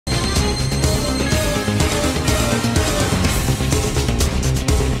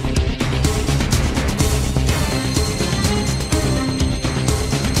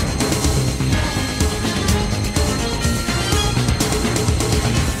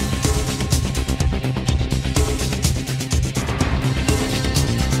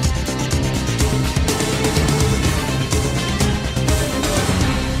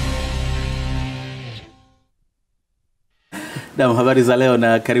Na habari za leo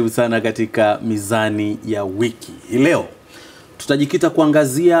na karibu sana katika Mizani ya Wiki. Leo tutajikita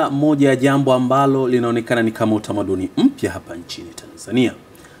kuangazia moja ya jambo ambalo linaonekana ni kama utamaduni mpya hapa nchini Tanzania.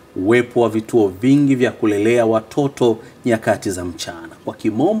 Uwepo wa vituo vingi vya kulelea watoto nyakati za mchana. Kwa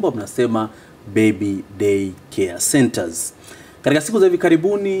kimombo mnasema baby day care centers. Katika siku za hivi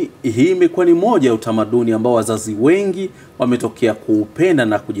karibuni, hii imekuwa ni moja ya utamaduni ambao wazazi wengi wametokea kuupenda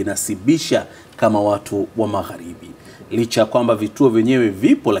na kujinasibisha kama watu wa magharibi. Licha kwamba vituo vyenyewe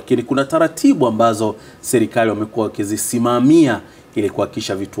vipo, lakini kuna taratibu ambazo serikali wamekuwa wakizisimamia ili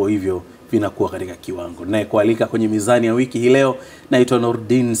kuhakikisha vituo hivyo vinakuwa katika kiwango. Naye kualika kwenye Mizani ya Wiki hii leo naitwa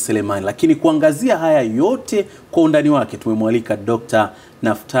Nurdin Selemani, lakini kuangazia haya yote kwa undani wake tumemwalika Dr.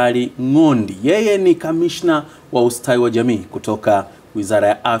 Naftari Ng'ondi. Yeye ni Kamishna wa Ustawi wa Jamii kutoka Wizara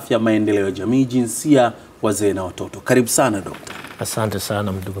ya Afya, Maendeleo ya Jamii, Jinsia, Wazee na Watoto. Karibu sana Dr. Asante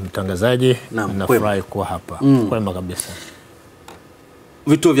sana ndugu mtangazaji, nafurahi kuwa hapa. Kwema kabisa.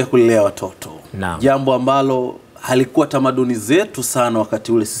 Vituo vya kulelea watoto. Jambo ambalo halikuwa tamaduni zetu sana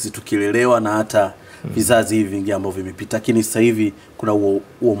wakati ule sisi tukilelewa na hata vizazi hivi vingi ambavyo vimepita, lakini sasa hivi kuna huo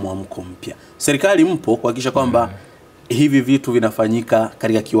mwamko mpya. Serikali mpo kuhakikisha kwamba hivi vitu vinafanyika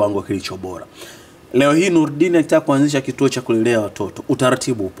katika kiwango kilicho bora. Leo hii Nurdin anataka kuanzisha kituo cha kulelea watoto.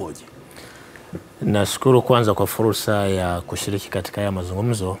 Utaratibu upoje? Nashukuru kwanza kwa fursa ya kushiriki katika haya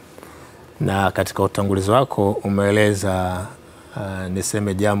mazungumzo, na katika utangulizi wako umeeleza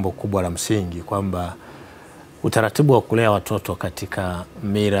niseme jambo kubwa la msingi kwamba utaratibu wa kulea watoto katika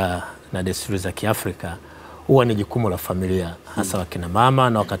mila na desturi za Kiafrika huwa ni jukumu la familia, hasa wakina mama,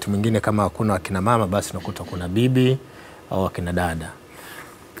 na wakati mwingine kama hakuna wakina mama basi nakuta kuna bibi au wakina dada.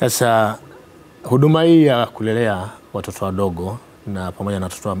 Sasa huduma hii ya kulelea watoto wadogo na pamoja na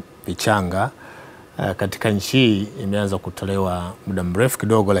watoto vichanga katika nchi hii imeanza kutolewa muda mrefu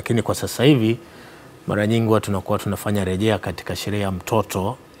kidogo, lakini kwa sasa hivi mara nyingi watu tunakuwa tunafanya rejea katika sheria ya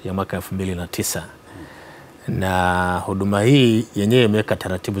mtoto ya mwaka 2009. Na huduma hii yenyewe imeweka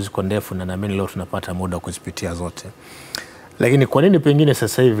taratibu ziko ndefu, na naamini leo tunapata muda kuzipitia zote. Lakini kwa nini pengine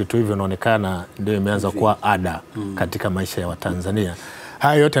sasa hivi vitu hivyo inaonekana ndio imeanza kuwa ada katika maisha ya Watanzania?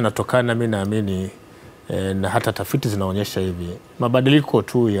 Haya yote yanatokana, mimi naamini na hata tafiti zinaonyesha hivi, mabadiliko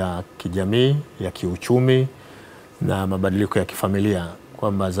tu ya kijamii, ya kiuchumi na mabadiliko ya kifamilia.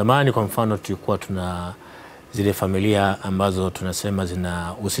 Kwamba zamani kwa mfano tulikuwa tuna zile familia ambazo tunasema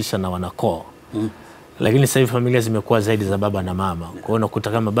zinahusisha na wanakoo. Lakini sasa hivi familia zimekuwa zaidi za baba na mama. Kwa hiyo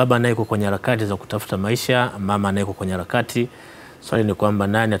unakuta kama baba naye yuko kwenye harakati za kutafuta maisha, mama naye yuko kwenye harakati. Swali ni kwamba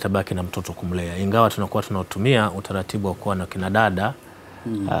nani atabaki na mtoto kumlea? Ingawa tunakuwa tunatumia utaratibu wa kuwa na kina dada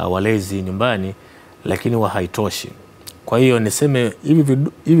walezi nyumbani, lakini haitoshi. Kwa hiyo niseme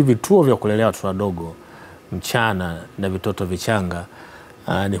hivi vituo vya kulelea watoto wadogo mchana na vitoto vichanga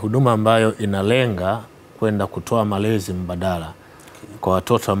ni huduma ambayo inalenga kwenda kutoa malezi mbadala kwa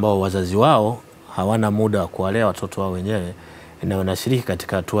watoto ambao wazazi wao hawana muda wa kuwalea watoto wao wenyewe, na wanashiriki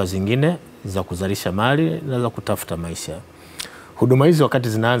katika hatua zingine za kuzalisha mali na za kutafuta maisha. Huduma hizi wakati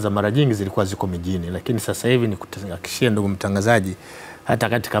zinaanza mara nyingi zilikuwa ziko mijini, lakini sasa hivi ni kuhakikishia ndugu mtangazaji, hata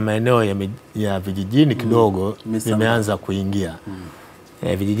katika maeneo ya vijijini kidogo vimeanza kuingia.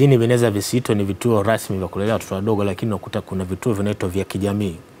 Vijijini vinaweza visiitwe ni vituo rasmi vya kulelea watoto wadogo, lakini unakuta kuna vituo vinaitwa vya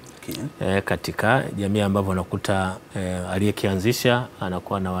kijamii. Katika jamii ambavyo unakuta aliyekianzisha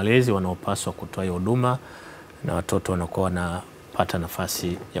anakuwa na walezi wanaopaswa kutoa huduma na watoto wanakuwa wanapata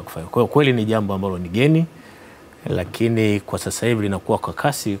nafasi ya kufanya. Kwa hiyo kweli ni jambo ambalo ni geni, lakini kwa sasa hivi linakuwa kwa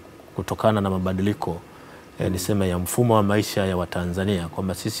kasi kutokana na mabadiliko nisema ya mfumo wa maisha ya Watanzania,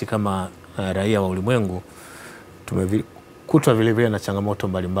 kwamba sisi kama raia wa ulimwengu tumekutwa vile vile na changamoto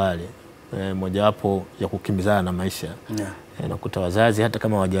mbalimbali, mojawapo ya kukimbizana na maisha. Unakuta wazazi hata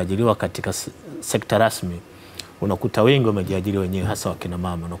kama wajiajiriwa katika sekta rasmi, unakuta wengi wamejiajiri wenyewe, hasa wakina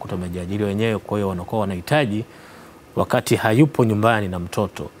mama unakuta wamejiajiri wenyewe. Kwa hiyo wanakuwa wanahitaji wakati hayupo nyumbani na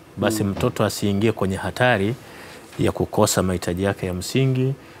mtoto, basi mtoto asiingie kwenye hatari ya kukosa mahitaji yake ya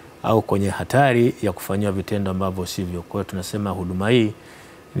msingi au kwenye hatari ya kufanywa vitendo ambavyo sivyo. Kwa hiyo tunasema huduma hii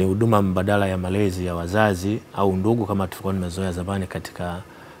ni huduma mbadala ya malezi ya wazazi au ndugu, kama tulikuwa tumezoea zamani katika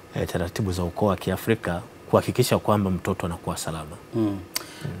taratibu za ukoo wa Kiafrika, kuhakikisha kwamba mtoto anakuwa salama.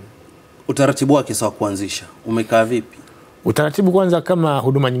 Utaratibu wake sawa kuanzisha umekaa vipi? Utaratibu kwanza, kama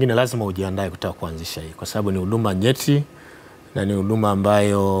huduma nyingine lazima ujiandae kutaka kuanzisha hii, kwa sababu ni huduma nyeti na ni huduma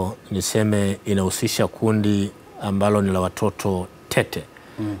ambayo niseme inahusisha kundi ambalo ni la watoto tete.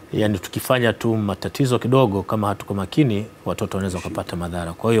 Yaani tukifanya tu matatizo kidogo kama hatuko makini, watoto wanaweza kupata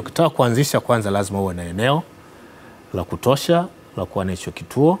madhara. Kwa hiyo ukitaka kuanzisha, kwanza lazima uwe na eneo la kutosha la kuwa na hicho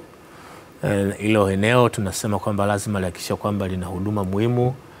kituo. Ilo eneo tunasema kwamba lazima lihakikishe kwamba lina huduma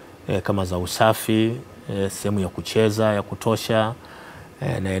muhimu kama za usafi, sehemu ya kucheza ya kutosha,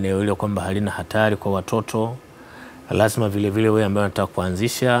 na eneo hilo kwamba halina hatari kwa watoto. Lazima vile vile wewe ambaye unataka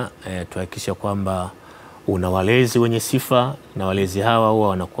kuanzisha tuhakikishe kwamba una walezi wenye sifa, na walezi hawa huwa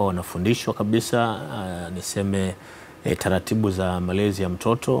wanakuwa wanafundishwa kabisa niseme taratibu za malezi ya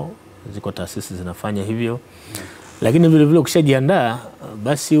mtoto. Ziko taasisi zinafanya hivyo. Lakini vile vile ukishajiandaa,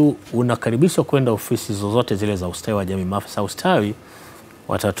 basi unakaribishwa kwenda ofisi zozote zile za ustawi wa jamii. Maafisa ustawi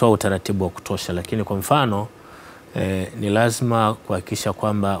watatoa utaratibu wa kutosha, lakini kwa mfano ni lazima kuhakikisha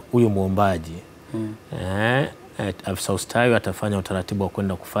kwamba huyu muombaji afisa ustawi atafanya utaratibu wa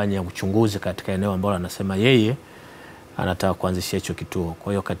kwenda kufanya uchunguzi katika eneo ambalo anasema yeye anataka kuanzishia hicho kituo.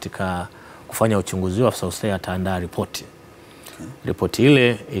 Kwa hiyo katika kufanya uchunguzi, afisa ustawi ataandaa ripoti. Ripoti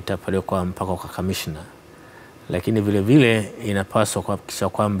ile itapelekwa mpaka kwa kamishna. Lakini vile vile inapaswa kuhakikisha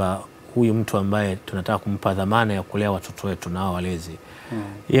kwamba huyu mtu ambaye tunataka kumpa dhamana ya kulea watoto wetu na walezi,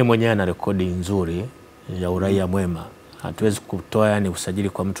 yeye mwenyewe ana rekodi nzuri ya uraia mwema. Hatuwezi kutoa usajili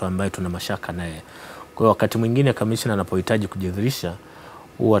kwa mtu ambaye tuna mashaka naye. Kwa hiyo wakati mwingine kamishna anapohitaji kujidhihirisha,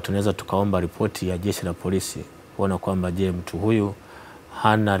 huwa tunaweza tukaomba ripoti ya jeshi la polisi kuona kwamba je, mtu huyu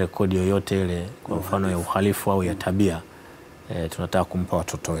hana rekodi yoyote ile, kwa mfano ya uhalifu au ya tabia tunataka kumpa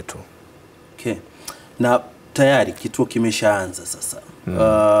watoto wetu. Okay. Na tayari kituo kimeshaanza sasa.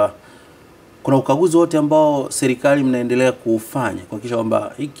 Kuna ukaguzi wote ambao serikali mnaendelea kufanya kuhakikisha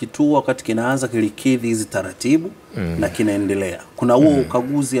kwamba hiki kituo wakati kinaanza kilikidhi hizi taratibu na kinaendelea? Kuna huo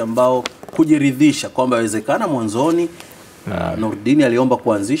ukaguzi ambao kujiridhisha kwamba inawezekana mwanzoni Nurdin aliomba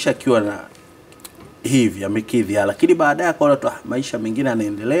kuanzisha akiwa na hivi amekidhi, lakini baadaye akaona maisha mengine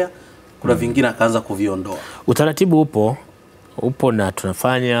yanaendelea, kuna vingine akaanza kuviondoa? Utaratibu upo na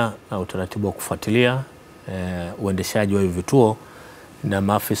tunafanya utaratibu wa kufuatilia uendeshaji wa vituo na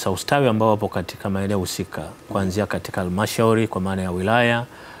maafisa ustawi ambao wapo katika maeneo husika, kuanzia katika halmashauri kwa maana ya wilaya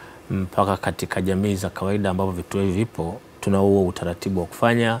mpaka katika jamii za kawaida ambapo vituo hivi vipo. Tuna huo utaratibu wa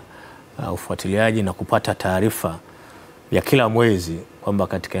kufanya ufuatiliaji na kupata taarifa ya kila mwezi kwamba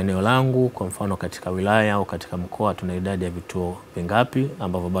katika eneo langu, kwa mfano katika wilaya au katika mkoa, tuna idadi ya vituo vingapi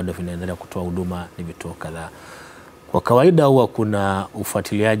ambavyo bado vinaendelea kutoa huduma, ni vituo kadhaa. Kwa kawaida huwa kuna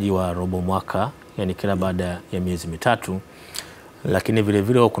ufuatiliaji wa robo mwaka, yani kila baada ya miezi mitatu, lakini vile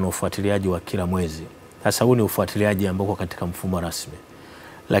vile kuna ufuatiliaji wa kila mwezi. Sasa huu ni ufuatiliaji ambao katika mfumo rasmi.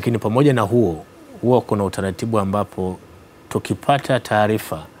 Lakini pamoja na huwa kuna utaratibu ambapo tukipata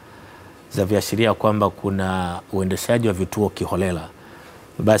taarifa za viashiria kwamba kuna uendeshaji wa vituo kiholela,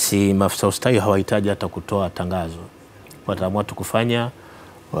 basi maafisa ustawi hawahitaji hata kutoa tangazo. Wataamua kufanya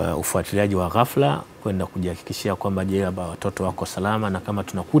ufuatiliaji wa ghafla kwenda kujihakikishia kwamba je, watoto wako salama, na kama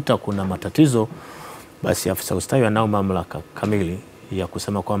tunakuta kuna matatizo, basi afisa ustawi anao mamlaka kamili ya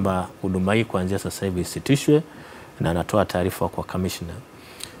kusema kwamba huduma hii kuanzia sasa hivi isitishwe, na anatoa taarifa kwa kamishna.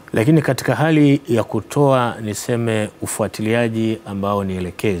 Lakini katika hali ya kutoa niseme ufuatiliaji ambao ni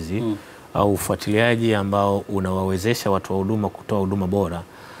elekezi au ufuatiliaji ambao unawawezesha watu wa huduma kutoa huduma bora,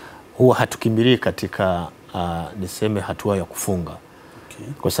 huwa hatukimbilii katika niseme hatua ya kufunga.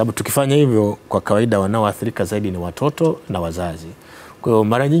 Kwa sababu tukifanya hivyo, kwa kawaida wanaoathirika zaidi ni watoto na wazazi. Kwa hiyo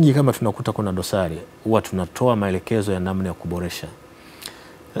mara nyingi kama tunakuta kuna dosari, huwa tunatoa maelekezo ya namna ya kuboresha.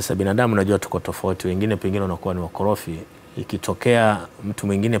 Sasa binadamu najua tuko tofauti, wengine pengine wanakuwa ni wakorofi. Ikitokea mtu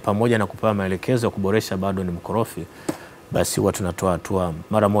mwingine pamoja na kupewa maelekezo ya kuboresha bado ni mkorofi, basi huwa tunatoa hatua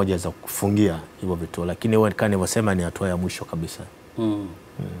mara moja za kufungia hivyo vituo, lakini huwa kama nilivyosema ni hatua ya mwisho kabisa.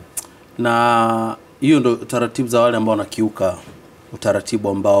 Na hiyo ndo taratibu za wale ambao wanakiuka utaratibu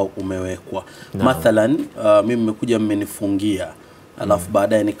ambao umewekwa. Mathalan mimi nimekuja mmenifungia, alafu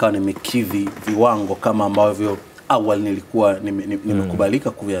baadaye nikawa nimekidhi viwango kama ambavyo awali nilikuwa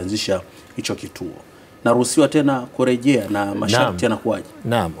nimekubalika kuanzisha hicho kituo, naruhusiwa tena kurejea na masharti yanakuaje?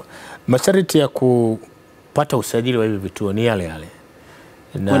 Naam. Masharti ya kupata usajili wa hivi vituo ni yale yale.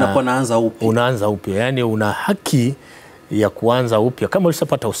 Na unakuwa unaanza upya. Yani una haki ya kuanza upya kama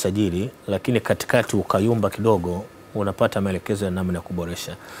ulishapata usajili, lakini katikati ukayumba kidogo, unapata maelekezo ya namna ya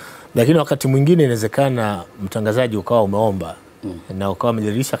kuboresha. Lakini wakati mwingine inawezekana mtangazaji ukawa umeomba na ukawa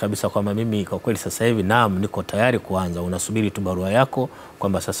umejiridhisha kabisa kwamba mimi kwa kweli sasa hivi niko tayari kuanza, unasubiri tu barua yako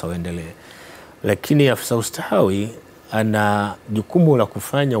kwamba sasa uendelee. Lakini afisa ustawi ana jukumu la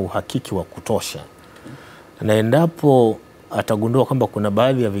kufanya uhakiki wa kutosha. Na endapo atagundua kwamba kuna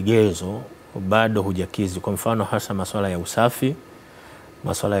baadhi ya vigezo bado hujakidhi, kwa mfano hasa masuala ya usafi,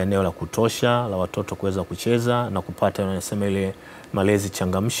 masuala ya eneo la kutosha la watoto kuweza kucheza na kupata wanasema ile malezi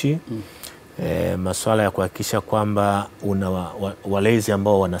changamshi, masuala ya kuhakikisha kwamba una walezi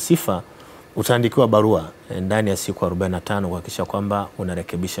ambao wana sifa, utaandikiwa barua ndani ya siku 45 kuhakikisha kwamba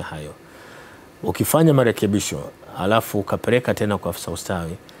unarekebisha hayo. Ukifanya marekebisho alafu ukapeleka tena kwa afisa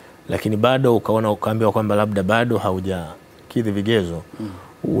ustawi, lakini bado ukaambiwa kwamba labda bado haujakidhi vigezo,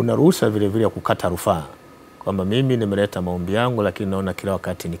 unaruhusa vile vile kukata rufaa kwamba mimi nimeleta maombi yangu, lakini naona kila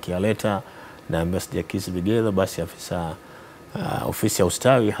wakati nikiyaleta naambiwa sijakidhi vigezo, basi ofisi ya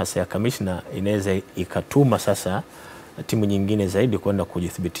ustawi hasa ya kamishna inaweza ikatuma sasa timu nyingine zaidi kwenda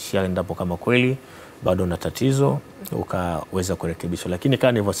kujithibitishia endapo kama kweli bado na tatizo ukaweza kurekebishwa. Lakini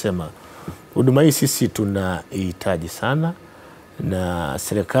kama nilivyosema, huduma hii sisi tunahitaji sana, na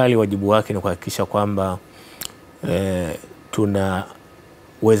serikali wajibu wake ni kuhakikisha kwamba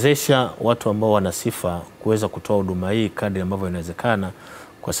tunawezesha watu ambao wana sifa kuweza kutoa huduma hii kadri ambavyo inawezekana,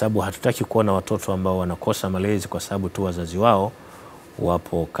 kwa sababu hatutaki kuona watoto ambao wanakosa malezi kwa sababu tu wazazi wao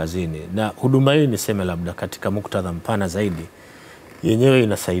wapo kazini. Na huduma hii niseme labda katika muktadha mpana zaidi, yenyewe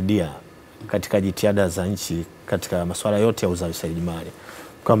inasaidia katika jitihada za nchi katika masuala yote ya uzalishaji mali,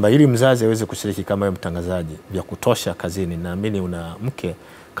 kwamba ili mzazi aweze kushiriki kama yeye mtangazaji vya kutosha kazini, naamini una mke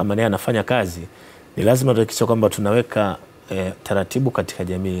kama naye anafanya kazi, ni lazima tuhakikishe kwamba tunaweka taratibu katika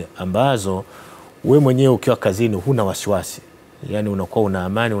jamii ambazo we mwenyewe ukiwa kazini huna wasiwasi, yani unakuwa una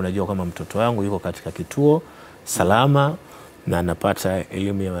amani, unajua kama mtoto wangu yuko katika kituo salama na anapata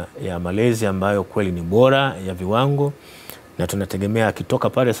elimu ya malezi ambayo kweli ni bora ya viwango, na tunategemea akitoka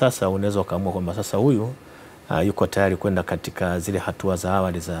pale sasa unaweza kaamua kwamba sasa huyu yuko tayari kwenda katika zile hatua za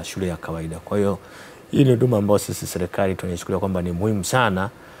awali za shule ya kawaida. Kwa hiyo hii ni huduma ambayo sisi serikali tunaichukulia kwamba ni muhimu sana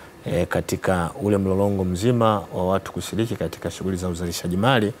katika ule mlolongo mzima wa watu kushiriki katika shughuli za uzalishaji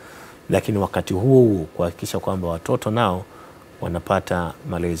mali, lakini wakati huo kuhakikisha kwamba watoto nao wanapata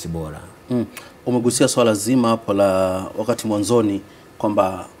malezi bora. Umegusia swala zima hapo la wakati mwanzoni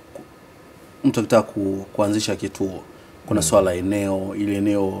kwamba mtu akitaka kuanzisha kituo kuna swala eneo, ile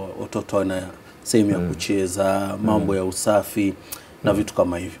eneo watoto wana sehemu ya kucheza, mambo ya usafi na vitu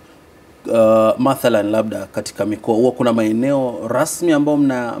kama hivyo. Mathalan labda katika mikoa huwa kuna maeneo rasmi ambao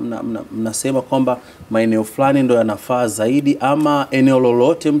mnasema kwamba maeneo fulani ndio yanafaa zaidi, ama eneo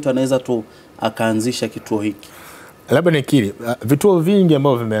lolote mtu anaweza tu akaanzisha kituo hiki? Labda nikiri, vituo vingi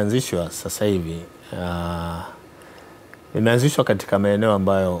ambavyo vimeanzishwa sasa hivi vimeanzishwa katika maeneo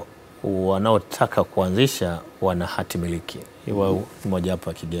ambayo wanaotaka kuanzisha wana hati miliki. Hiyo ni moja hapo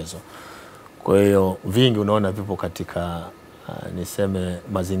ya kigezo. Kwa hiyo vingi unaona vipo katika niseme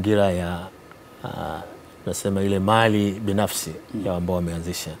mazingira ya nasema ile mali binafsi ya ambao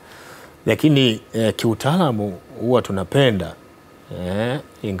wameanzisha. Lakini kiutaalamu huwa tunapenda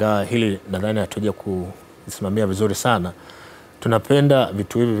ingawa hili nadhani hatuja kusimamia vizuri sana, tunapenda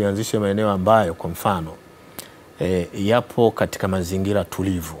vitu hivi vianzishe maeneo ambayo kwa mfano yapo katika mazingira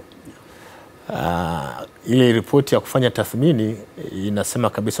tulivu. Ile ripoti ya kufanya tathmini inasema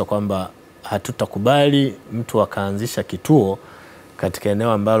kabisa kwamba hatutakubali mtu akaanzisha kituo katika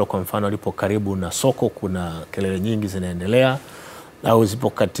eneo ambalo kwa mfano lipo karibu na soko, kuna kelele nyingi zinaendelea, au zipo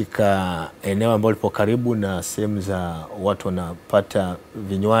katika eneo ambalo lipo karibu na sehemu za watu wanapata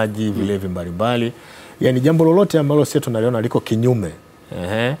vinywaji vilevi mbalimbali. Yani jambo lolote ambalo sisi tunaliona liko kinyume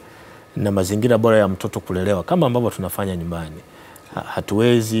na mazingira bora ya mtoto kulelewa kama ambavyo tunafanya nyumbani,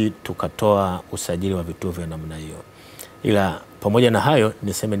 hatuwezi tukatoa usajili wa vituo vya namna hiyo. Ila pamoja na hayo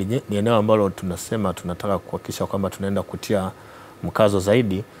niseme ni eneo ambalo tunasema tunataka kuhakikisha kwamba tunaenda kutia mkazo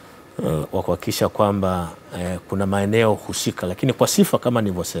zaidi wa kuhakikisha kwamba kuna maeneo husika, lakini kwa sifa kama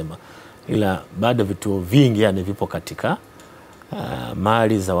nilivyosema, ila bado vituo vingi yani vipo katika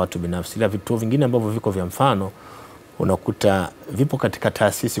mali za watu binafsi. Ila vituo vingine ambavyo viko vya mfano unakuta vipo katika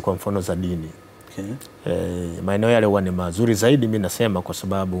taasisi kwa mfano za dini. Maeneo yale huwa ni mazuri zaidi, mimi nasema, kwa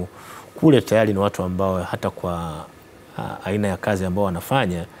sababu kule tayari ni watu ambao hata kwa aina ya kazi ambao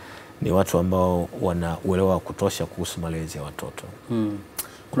wanafanya ni watu ambao wana uelewa wa kutosha kuhusu malezi ya watoto.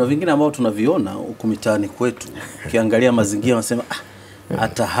 Kuna vingine ambao tunaviona huku mitaani kwetu, ukiangalia mazingira unasema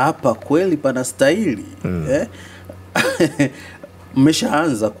hata hapa kweli pana stahili.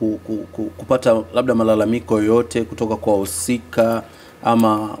 Mmeshaanza kupata labda malalamiko yoyote kutoka kwa wahusika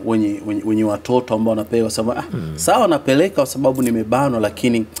ama wenye watoto ambao wanapewa sababu sawa napeleka kwa sababu nimebanwa,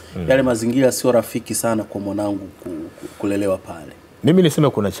 lakini yale mazingira sio rafiki sana kwa mwanangu kulelewa pale? Mimi niseme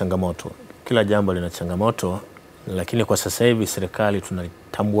kuna changamoto, kila jambo lina changamoto, lakini kwa sasa hivi serikali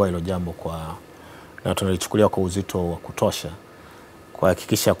tunalitambua hilo jambo na tunalichukulia kwa uzito wa kutosha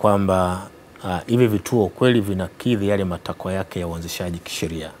kuhakikisha kwamba hivi vituo kweli vinakidhi yale matakwa yake ya uanzishaji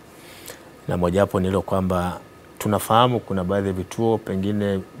kisheria. Na mojawapo ni hilo kwamba tunafahamu kuna baadhi ya vituo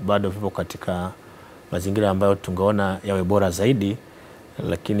pengine bado vipo katika mazingira ambayo tungeona yawe bora zaidi,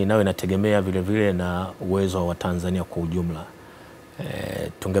 lakini nayo inategemea vile vile na uwezo wa Tanzania kwa ujumla.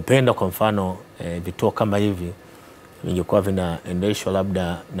 Tungependa kwa mfano vituo kama hivi vingekuwa vinaendeshwa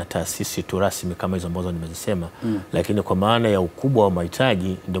labda na taasisi tu rasmi kama hizo ambazo nimezisema, lakini kwa maana ya ukubwa wa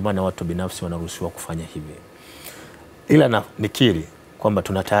mahitaji ndio maana watu binafsi wanaruhusiwa kufanya hivi. Ila nikiri kwamba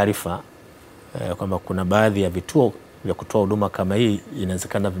tuna taarifa kwamba kuna baadhi ya vituo vya kutoa huduma kama hii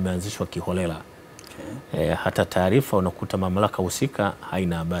inawezekana vimeanzishwa kiholela. Hata taarifa unakuta mamlaka husika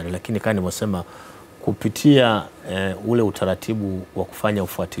haina habari, lakini kama nilivyosema, kupitia ule utaratibu wa kufanya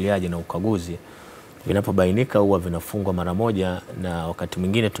ufuatiliaji na ukaguzi, vinapobainika huwa vinafungwa mara moja, na wakati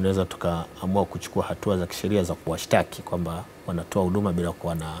mwingine tunaweza tukaamua kuchukua hatua za kisheria za kuwashtaki kwamba wanatoa huduma bila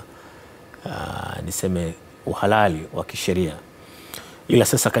kuwa na niseme uhalali wa kisheria. Ila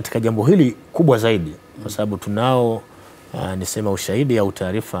sasa katika jambo hili kubwa zaidi, kwa sababu tunao nisema ushahidi au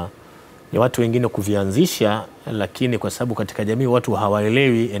taarifa ya watu wengine kuvianzisha, lakini kwa sababu katika jamii watu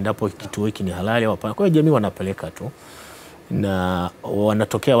hawaelewi endapo kituo hiki ni halali au hapana, kwa hiyo jamii wanapeleka tu, na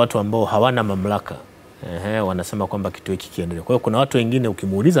wanatokea watu ambao hawana mamlaka. Wanasema kwamba kituo hiki kiendelee. Kwa hiyo kuna watu wengine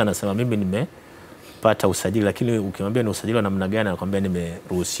ukimuuliza anasema mimi nimepata usajili, lakini ukimwambia ni usajili wa namna gani anakuambia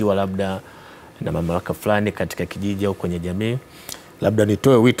nimeruhusiwa labda na mamlaka fulani katika kijiji au kwenye jamii. Labda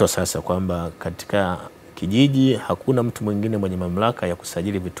nitoe wito sasa kwamba katika kijiji hakuna mtu mwingine mwenye mamlaka ya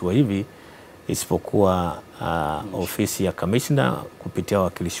kusajili vituo hivi isipokuwa ofisi ya Kamishna kupitia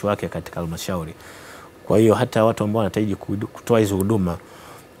wawakilishi wake katika halmashauri. Kwa hiyo hata watu ambao wanahitaji kutoa hizo huduma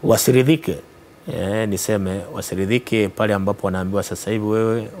wasiridhike, niseme wasiridhike pale ambapo wanaambiwa sasa hivi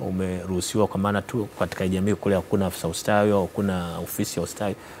wewe umeruhusiwa kwa maana tu katika jamii kule hakuna afisa ustawi au hakuna ofisi ya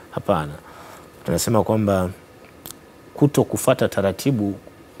ustawi. Hapana. Tunasema kwamba kuto kufuata taratibu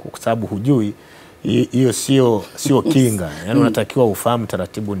kwa sababu hujui, hiyo sio kinga. Yaani unatakiwa ufahamu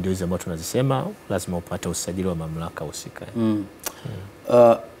taratibu ndio hizo ambazo tunazisema, lazima upate usajili wa mamlaka husika.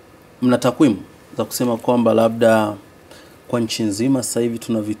 Mna takwimu za kusema kwamba labda kwa nchi nzima sasa hivi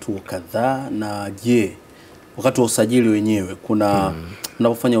tuna vituo kadhaa, na je, wakati wa usajili wenyewe kuna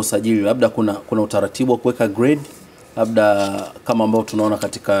mnapofanya usajili labda kuna utaratibu wa kuweka grade, labda kama ambao tunaona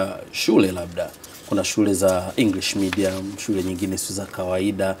katika shule, labda kuna shule za English medium, shule nyingine si za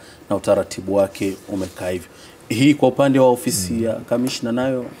kawaida, na utaratibu wake umekaa hivyo. Hii kwa upande wa ofisi ya Kamishna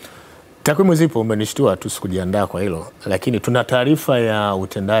nayo takwimu zipo. Umenishtua tu, sikujiandaa kwa hilo, lakini tuna taarifa ya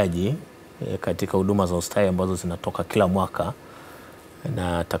utendaji katika huduma za ustawi ambazo zinatoka kila mwaka,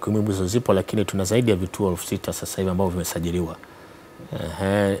 na takwimu hizo zipo, lakini tuna zaidi ya vituo 6,000 sasa hivi ambavyo vimesajiliwa.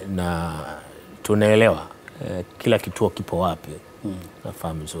 Na tunaelewa kila kituo kipo wapi,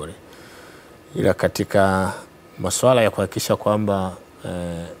 nafahamu vizuri. Ila katika masuala ya kuhakikisha kwamba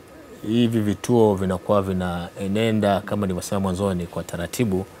hivi vituo vinakuwa vinaenenda kama nilivyosema mwanzoni kwa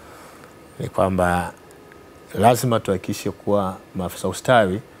taratibu, ni kwamba lazima tuhakikishe kuwa maafisa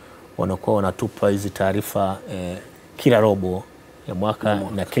ustawi wanakuwa wanatupa hizi taarifa kila robo ya mwaka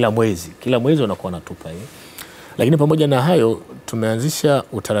na kila mwezi wanakuwa wanatupa hii. Lakini pamoja na hayo tumeanzisha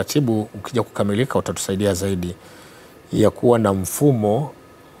utaratibu, ukija kukamilika utatusaidia zaidi, ya kuwa na mfumo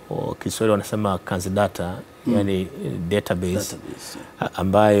Kiswahili wanasema kanzidata, yani database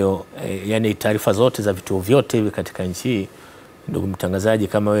ambayo yani taarifa zote za vituo vyote hivi katika nchi. Ndugu mtangazaji,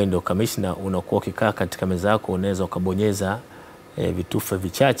 kama wewe ndio kamishna, unakuwa ukikaa katika meza yako unaweza ukabonyeza vitufe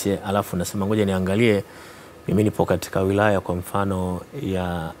vichache, alafu unasema ngoja niangalie mimi nipo katika wilaya kwa mfano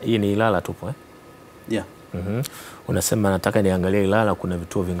ya hii ni Ilala tupo unasema nataka niangalie Ilala kuna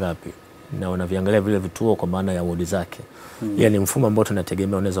vituo vingapi, na unaviangalia vile vituo kwa maana ya wodi zake. Yani mfumo ambao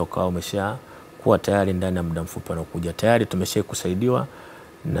tunategemea unaweza ukawa umesha kuwa tayari ndani ya muda mfupi unaokuja. Tayari tumeshakusaidiwa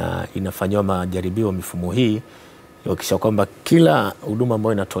na inafanywa majaribio mifumo hii yakisha kwamba kila huduma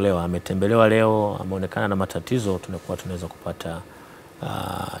ambayo inatolewa, ametembelewa leo, ameonekana na matatizo, tunakuwa tunaweza kupata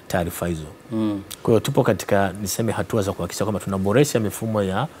taarifa hizo. Kwa hiyo tupo katika niseme hatua za kuhakikisha kwamba tunaboresha mifumo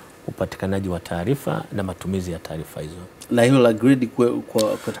ya upatikanaji wa taarifa na matumizi ya taarifa hizo. Na hilo la grade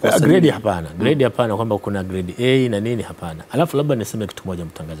kwa grade hapana. Grade hapana kwamba kuna grade A na nini, hapana. Alafu labda niseme kitu moja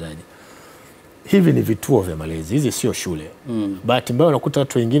mtangazaji. Hivi ni vituo vya malezi, hizi sio shule. Bahati mbaya unakuta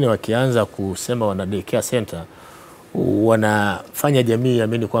watu wengine wakianza kusema wana daycare center, wanafanya jamii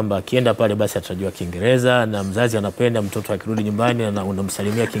iamini kwamba akienda pale basi atajua Kiingereza, na mzazi anapenda mtoto akirudi nyumbani na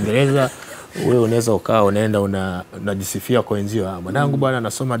unamsalimia Kiingereza. Wewe unaweza ukaa unaenda unajisifia kwa wenzio, mwanangu bwana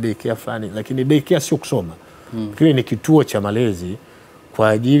anasoma daycare fulani, lakini daycare sio kusoma. Kile ni kituo cha malezi kwa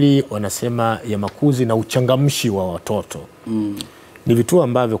ajili wanasema ya makuzi na uchangamshi wa watoto. Ni vituo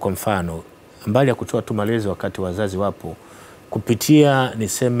ambavyo kwa mfano mbali ya kutoa tu malezi wakati wazazi wapo, kupitia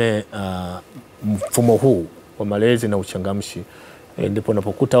niseme mfumo huu wa malezi na uchangamshi, ndipo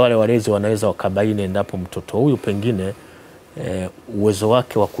unapokuta wale walezi wanaweza wakabaini endapo mtoto huyu pengine uwezo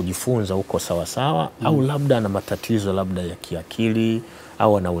wake wa kujifunza uko sawa sawa, au labda ana matatizo labda ya kiakili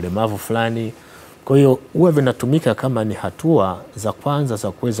au ana ulemavu fulani. Kwa Kwa hiyo huwa vinatumika kama ni hatua za kwanza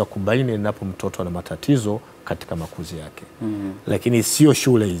za kuweza kubaini endapo mtoto ana matatizo katika makuzi yake. Lakini sio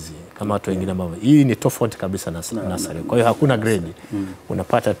shule hizi kama watu wengine ambao hii ni tofauti kabisa na nasari. Kwa hiyo hakuna grade.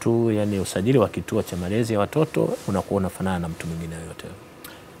 Unapata tu yani usajili wa kituo cha malezi ya watoto unakuwa unafanana na mtu mwingine yote.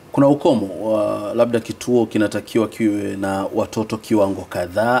 Kuna ukomo wa labda kituo kinatakiwa kiwe na watoto kiwango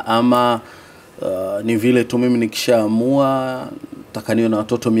kadhaa, ama ni vile tu mimi nikishaamua takaniwe na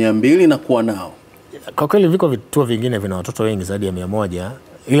watoto 200 na kuwa nao? Kwa kweli viko vituo vingine vina watoto wengi zaidi ya 100,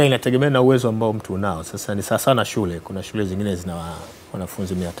 ila inategemea na uwezo ambao mtu unao. Sasa ni sawa na shule. Kuna shule zingine zina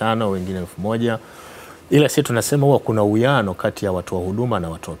wanafunzi 500, wengine 1000. Ila sisi tunasema huwa kuna uwiano kati ya watu wa huduma na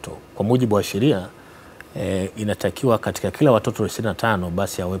watoto. Kwa mujibu wa sheria inatakiwa katika kila watoto 25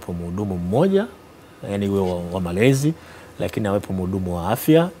 basi awepo mhudumu mmoja, yani huyo wa malezi, lakini awepo mhudumu wa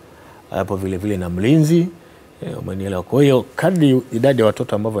afya, hapo vile vile na mlinzi. Umenielewa? Kwa hiyo kadri idadi ya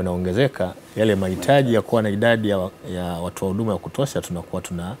watoto ambavyo inaongezeka, yale mahitaji ya kuwa na idadi ya watu wa huduma ya kutosha tunakuwa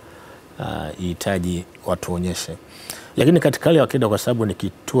hitaji watu onyeshe. Lakini katika hali ya kawaida, kwa sababu ni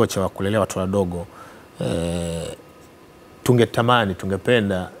kituo cha kulelea watu wadogo,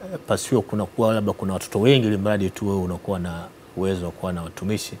 tungependa pasiwe kuwa labda kuna watoto wengi, ili mradi tu wewe unakuwa na uwezo wa kuwa na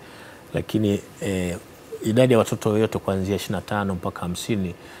watumishi. Lakini idadi ya watoto yote kuanzia 25 mpaka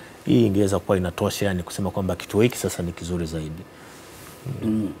 50, hii ingeweza kuwa inatosha, yani kusema kwamba kituo hiki sasa ni kizuri zaidi.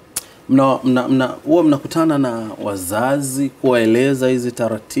 Huwa mnakutana na wazazi kuwaeleza hizi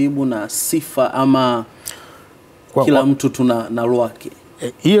taratibu na sifa, ama kila mtu tuna na lwake?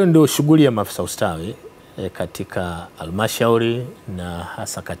 Hiyo ndio shughuli ya maafisa ustawi katika halmashauri na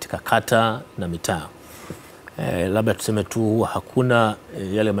hasa katika kata na mitaa. Labda tuseme tu hakuna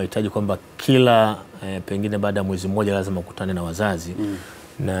yale mahitaji kwamba kila pengine baada ya mwezi mmoja lazima ukutane na wazazi.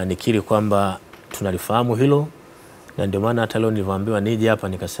 Na nikiri kwamba tunalifahamu hilo, na ndio maana hata leo nilivyoambiwa nije hapa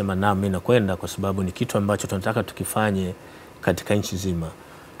nikasema na mimi nakwenda, kwa sababu ni kitu ambacho tunataka tukifanye katika nchi nzima.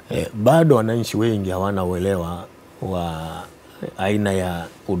 Bado wananchi wengi hawana uelewa wa aina ya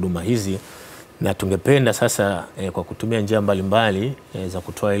huduma hizi, na tungependa sasa kwa kutumia njia mbalimbali za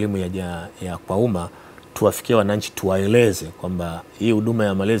kutoa elimu ya kwa umma tuwafikie wananchi, tuwaeleze kwamba hii huduma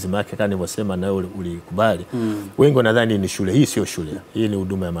ya malezi, maana kama nilivyosema na wewe ulikubali, wengi wanadhani ni shule. Hii sio shule, hii ni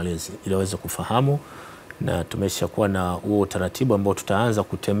huduma ya malezi, ili waweze kufahamu. Na tumeshakuwa na huo utaratibu ambao tutaanza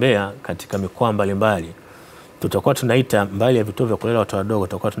kutembea katika mikoa mbalimbali. Tutakuwa tunaita mbali ya vituo vya kulelea watu wadogo,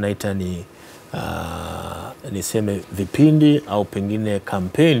 tutakuwa tunaita niseme vipindi au pengine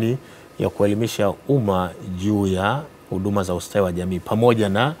kampeni ya kuelimisha umma juu ya huduma za ustawi wa jamii, pamoja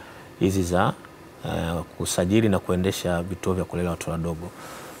na hizi za kusajili na kuendesha vituo vya kulelea watu wadogo.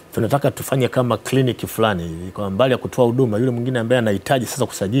 Tunataka tufanye kama kliniki fulani hivi, kwa mbali ya kutoa huduma, yule mwingine ambaye anahitaji sasa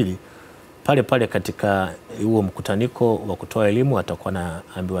kusajili, pale pale katika huo mkutaniko wa kutoa elimu atakuwa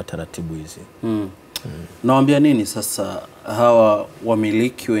naambiwa taratibu hizi. Nawaambia nini sasa hawa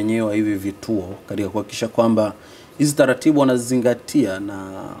wamiliki wenyewe wa hivi vituo katika kuhakikisha kwamba hizi taratibu wanazingatia,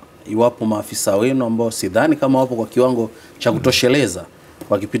 na iwapo maafisa wenu ambao sidhani kama wapo kwa kiwango cha kutosheleza,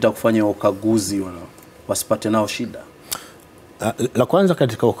 wakipita kufanya ukaguzi wasipate nao shida? La kwanza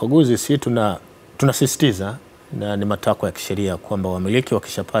katika ukaguzi, si tunasisitiza, na ni matakwa ya kisheria kwamba wamiliki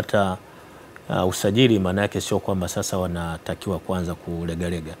wakishapata usajili, maana yake sio kwamba sasa wanatakiwa kuanza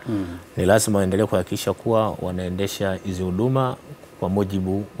kulegalega. Ni lazima waendelee kuhakikisha kuwa wanaendesha hizi huduma kwa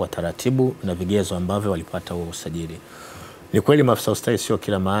mujibu wa taratibu na vigezo ambavyo walipata huo usajili. Ni kweli maafisa ustawi sio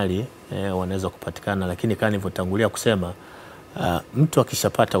kila mahali wanaweza kupatikana, lakini kama nilivyotangulia kusema, mtu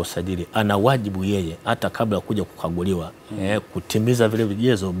akishapata usajili ana wajibu yeye hata kabla ya kuja kukaguliwa kutimiza vile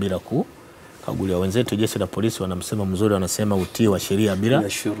vigezo bila kukaguliwa. Wenzetu jeshi la polisi wanamsema mzuri, wanasema utii wa sheria bila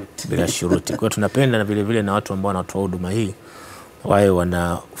shuruti. Kwa hiyo tunapenda na vile vile na watu ambao wanatoa huduma hii wao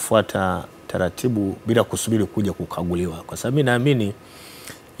wanafuata taratibu bila kusubiri kuja kukaguliwa, kwa sababu mimi naamini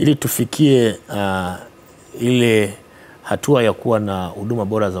ili tufikie ile hatua ya kuwa na huduma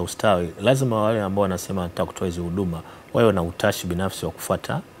bora za ustawi, lazima wale ambao wanasema nataka kutoa hizo huduma wao na utashi binafsi wa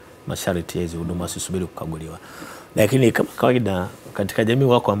kufuata masharti ya hizo huduma, usisubiri kukaguliwa. Lakini kama kawaida katika jamii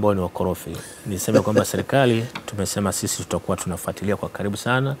wako ambao ni wakorofi, niseme kwamba serikali tumesema sisi tutakuwa tunafuatilia kwa karibu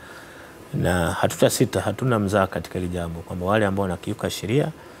sana, na hatutasita, hatuna mzaa katika hili jambo, kwamba wale ambao wanakiuka sheria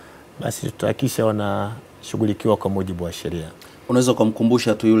basi tutahakikisha wanashughulikiwa kwa mujibu wa sheria. Unaweza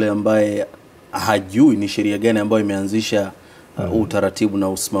kumkumbusha tu yule ambaye hajui ni sheria gani ambayo imeanzisha utaratibu na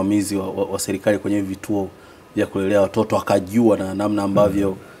usimamizi wa serikali kwenye vituo vya kulelea watoto, akajua na namna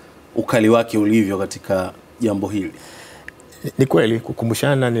ambavyo ukali wake ulivyo katika jambo hili? Ni kweli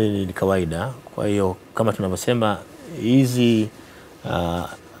kukumbushana ni kawaida. Kwa hiyo kama tunavyosema, hizi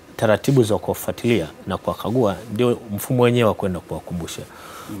taratibu za kufuatilia na kuwakagua ndio mfumo wenyewe wa kwenda kuwakumbusha.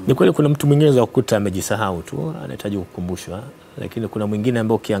 Ni kweli kuna mtu mwingine za kukuta amejisahau tu, anahitaji kukumbushwa, lakini kuna mwingine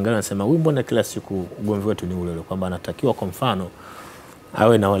ambaye ukiangalia anasema huyu mbona kila siku ugomvi wetu ni ule ule, kwamba anatakiwa kwa mfano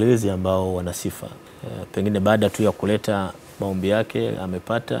awe na walezi ambao wana sifa. Pengine baada tu ya kuleta maombi yake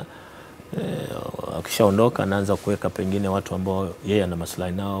amepata, akishaondoka anaanza kuweka pengine watu ambao yeye ana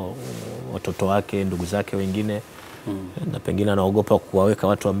maslahi nao, watoto wake, ndugu zake wengine. Na pengine anaogopa kuwaweka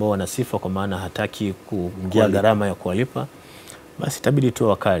watu ambao wana sifa kwa maana hataki kuingia gharama ya kuwalipa. Basi itabidi tu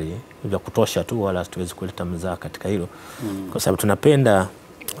wakali vya kutosha tu, wala tuwezi kuleta mzaa katika hilo. Kwa sababu tunapenda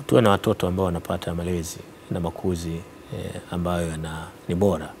tuwe na watoto ambao wanapata malezi na makuzi ambayo ni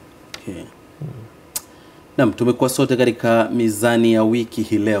bora. Okay. Naam, tumekuwa sote katika mizani ya wiki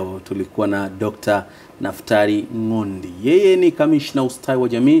hii leo. Tulikuwa na Dr. Naftari Ng'ondi. Yeye ni Kamishna Ustawi wa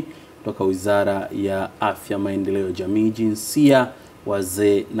Jamii kutoka Wizara ya Afya, Maendeleo ya Jamii, Jinsia,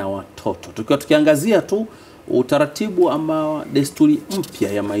 Wazee na Watoto. Tukiwa tukiangazia tu utaratibu ambao desturi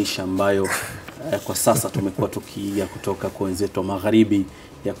mpya ya maisha ambayo kwa sasa tumekuwa tukia kutoka kwa wenzetu wa magharibi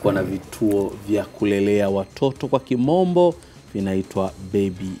ya kuwa na vituo vya kulelea watoto, kwa kimombo vinaitwa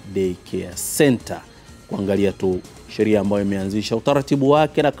baby day care center. Kuangalia tu sheria ambayo imeanzisha utaratibu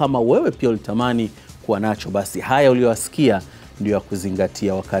wake, na kama wewe pia ulitamani kuwa nacho, basi haya uliyosikia ndio ya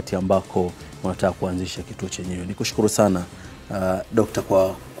kuzingatia wakati ambako unataka kuanzisha kituo chenyewe. Nikushukuru sana Dokta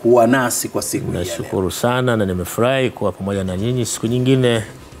kwa kuwa nasi kwa siku hii. Nashukuru sana na nimefurahi kuwa pamoja na nyinyi. Siku nyingine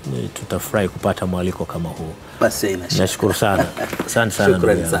tutafurahi kupata mwaliko kama huu. Basi nashukuru sana. Asante sana.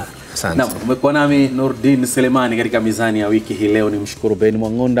 Shukrani sana. Naam, umekuwa nami Nurdin Selemani katika mizani ya wiki hii leo. Nimshukuru Ben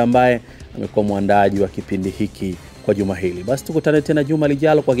Mwangonda ambaye amekuwa mwandaji wa kipindi hiki kwa juma hili. Basi tukutane tena juma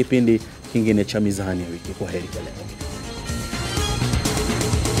lijalo kwa kipindi kingine cha mizani ya wiki. Kwa heri kwa leo.